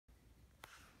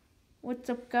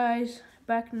What's up, guys?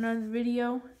 Back in another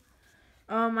video.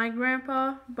 My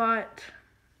grandpa bought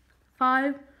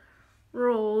 5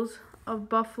 rolls of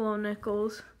buffalo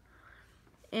nickels,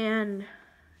 and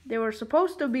they were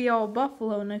supposed to be all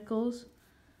buffalo nickels,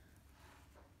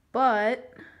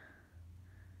 but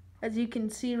as you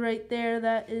can see right there,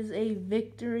 that is a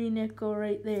victory nickel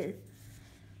right there.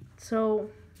 So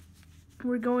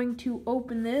we're going to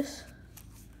open this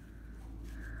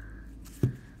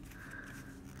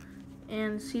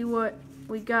and see what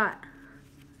we got.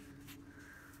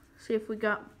 See if we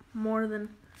got more than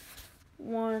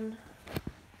one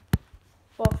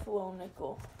buffalo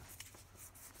nickel.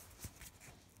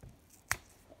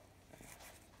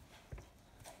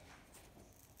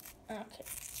 Okay,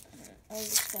 I'm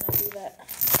just gonna do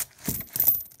that.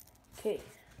 Okay,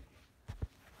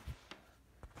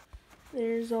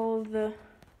 there's all of the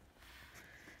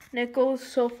nickels.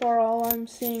 So far, all I'm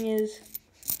seeing is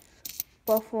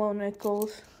buffalo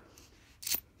nickels.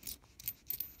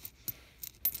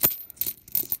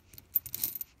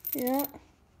 Yeah,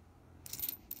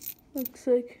 looks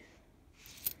like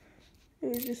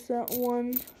there's just that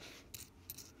one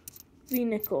V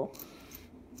nickel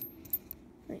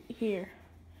right here.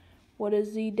 What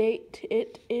is the date?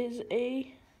 It is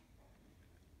a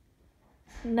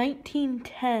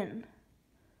 1910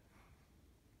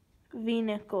 V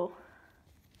nickel.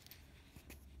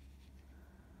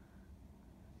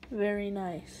 Very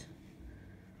nice.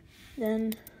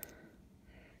 Then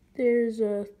there's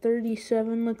a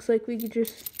 37. Looks like we could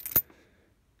just,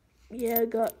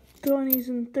 got 20s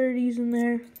and 30s in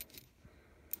there.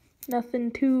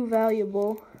 Nothing too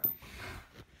valuable.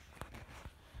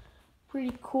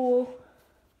 Pretty cool.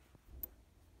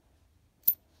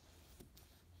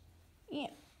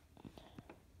 Yeah.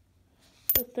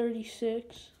 The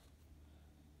 36.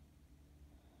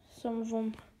 Some of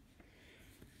them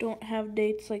don't have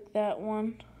dates like that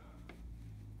one.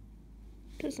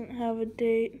 Doesn't have a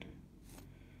date.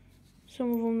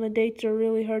 Some of them, the dates are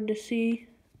really hard to see.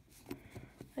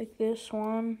 Like this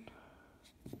one.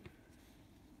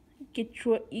 Get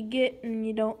what you get and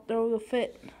you don't throw the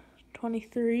fit.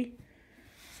 23.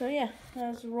 So yeah,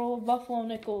 that's a roll of buffalo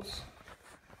nickels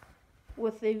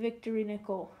with a victory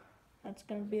nickel. That's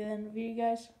going to be the end of the video,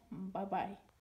 guys. Bye-bye.